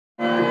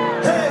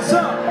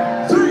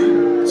up. 3,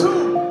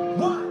 2,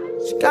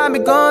 1. She got me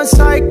going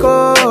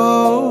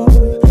psycho.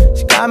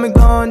 She got me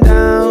going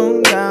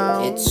down,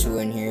 down. It's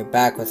Suin here,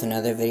 back with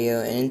another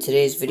video, and in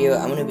today's video,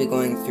 I'm going to be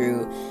going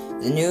through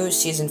the new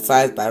Season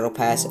 5 Battle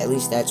Pass. At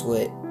least that's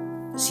what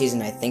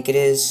season I think it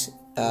is.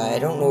 I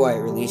don't know why it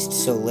released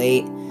so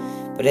late,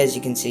 but as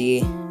you can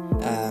see,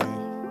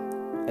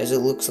 as it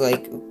looks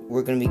like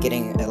we're going to be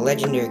getting a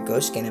legendary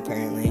ghost skin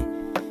apparently,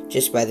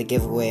 just by the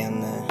giveaway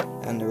on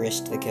the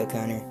wrist, the kill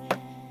counter.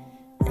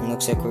 And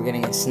looks like we're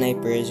getting a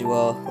sniper as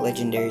well,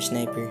 legendary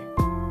sniper.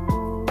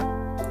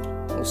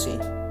 We'll see.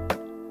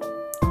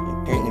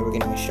 Apparently we're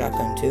getting a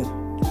shotgun too.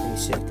 Pretty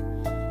sick.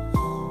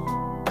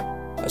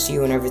 I'll see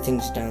you when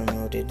everything's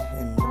downloaded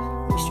and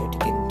we start to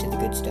get into the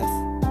good stuff.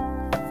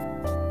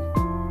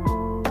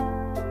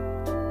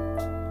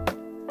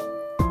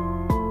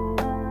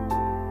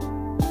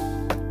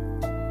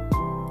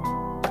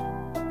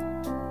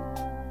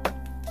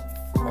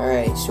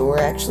 Alright, so we're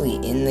actually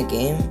in the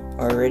game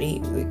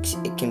already.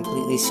 It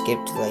completely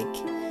skipped like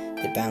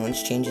the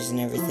balance changes and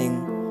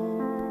everything,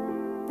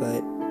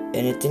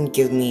 and it didn't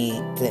give me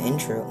the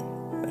intro.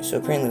 So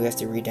apparently we have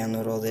to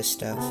re-download all this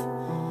stuff.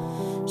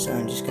 So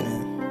I'm just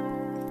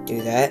gonna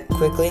do that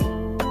quickly.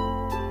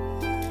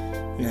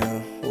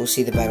 Now we'll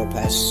see the battle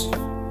pass.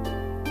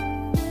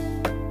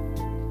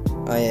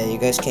 Oh yeah, you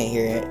guys can't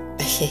hear it.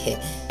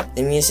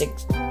 The music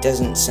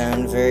doesn't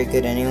sound very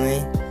good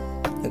anyway.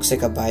 Looks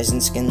like a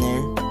Bison skin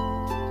there.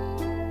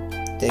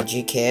 The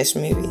GKS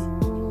maybe?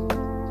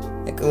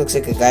 It looks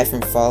like a guy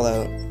from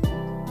Fallout.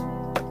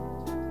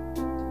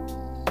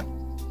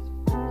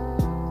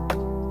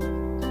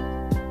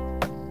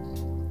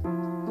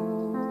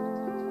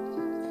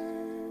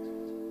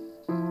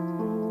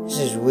 This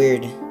is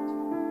weird.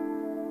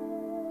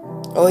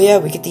 Oh yeah,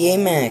 we get the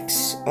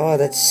AMAX. Oh,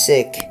 that's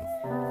sick.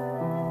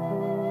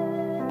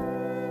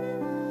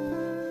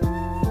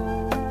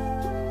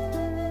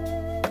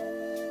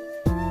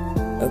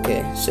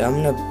 Okay, so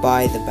I'm gonna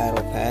buy the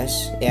battle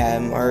pass. Yeah,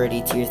 I'm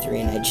already tier 3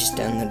 and I just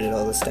downloaded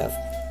all the stuff.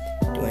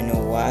 Do I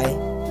know why?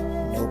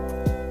 Nope.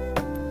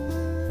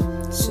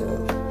 So,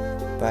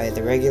 buy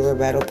the regular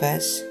battle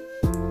pass,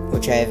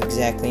 which I have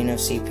exactly enough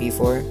CP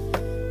for.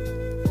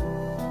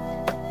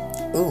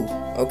 Ooh,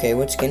 okay,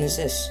 what skin is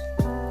this?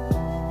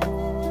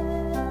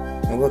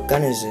 And what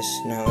gun is this?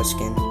 No, what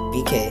skin?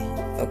 BK.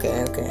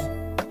 Okay.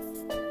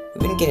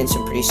 We've been getting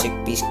some pretty sick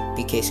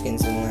BK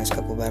skins in the last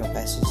couple battle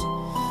passes.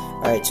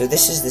 Alright, so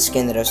this is the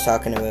skin that I was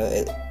talking about.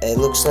 It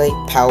looks like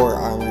power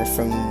armor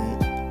from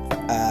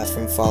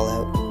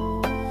Fallout.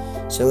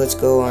 So let's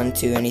go on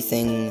to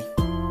anything.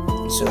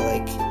 So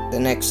like the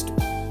next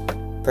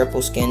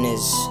purple skin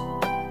is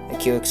a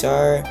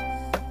QXR,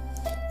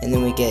 and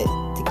then we get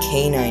the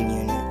K9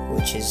 unit,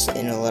 which is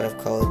in a lot of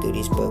Call of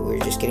Duties, but we're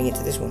just getting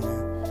into this one now.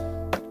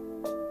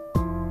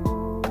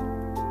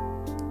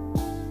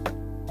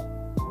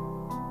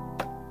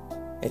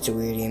 It's a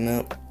weird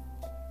emote.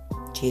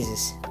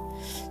 Jesus.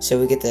 So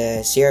we get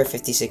the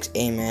CR56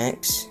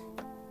 AMAX.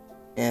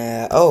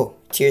 Oh,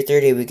 tier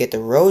 30 we get the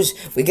Rose.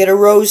 We get a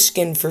Rose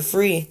skin for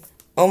free.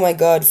 Oh my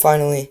god,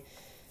 finally.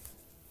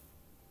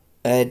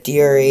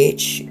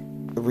 DRH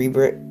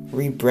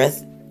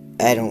Rebreath.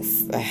 I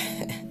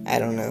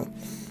don't know.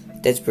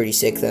 That's pretty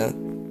sick though.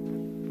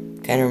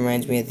 Kind of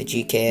reminds me of the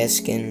GKS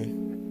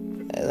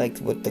skin. I like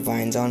with the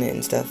vines on it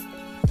and stuff.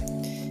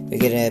 We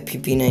get a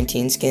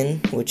PP19 skin,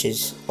 which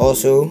is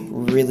also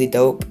really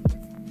dope.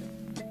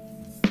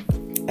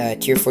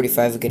 Tier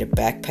 45 we get a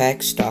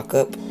backpack, stock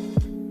up.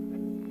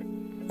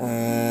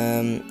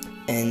 And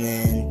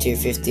then tier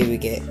 50 we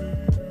get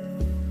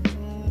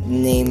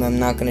name I'm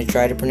not gonna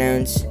try to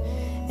pronounce.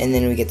 And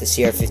then we get the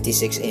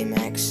CR56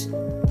 AMAX.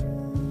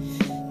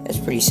 That's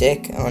pretty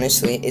sick,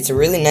 honestly. It's a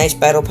really nice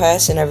battle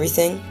pass and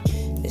everything.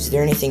 Is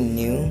there anything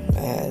new?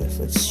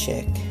 Let's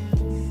check.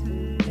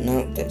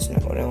 No, that's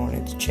not what I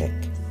wanted to check.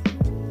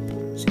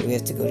 So we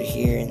have to go to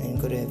here and then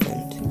go to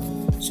event.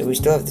 So we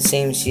still have the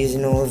same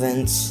seasonal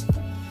events.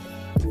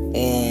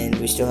 And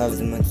we still have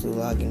the monthly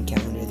login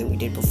calendar that we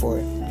did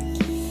before.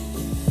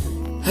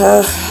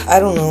 I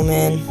don't know,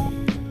 man.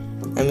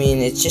 I mean,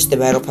 it's just the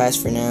battle pass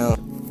for now.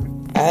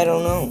 I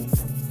don't know.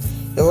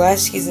 The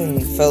last season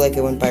felt like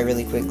it went by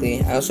really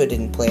quickly. I also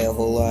didn't play a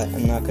whole lot,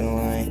 I'm not gonna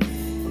lie.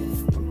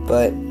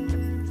 But,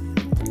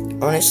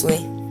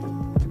 honestly,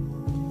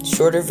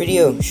 shorter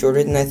video.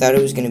 Shorter than I thought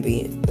it was gonna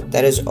be. But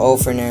that is all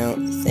for now.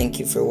 Thank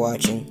you for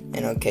watching,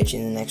 and I'll catch you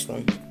in the next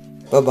one.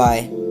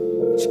 Bye-bye.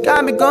 She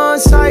got me going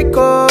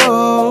psycho.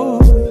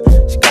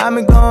 She got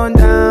me going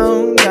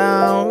down,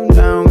 down,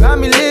 down. Got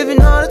me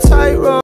living on the top.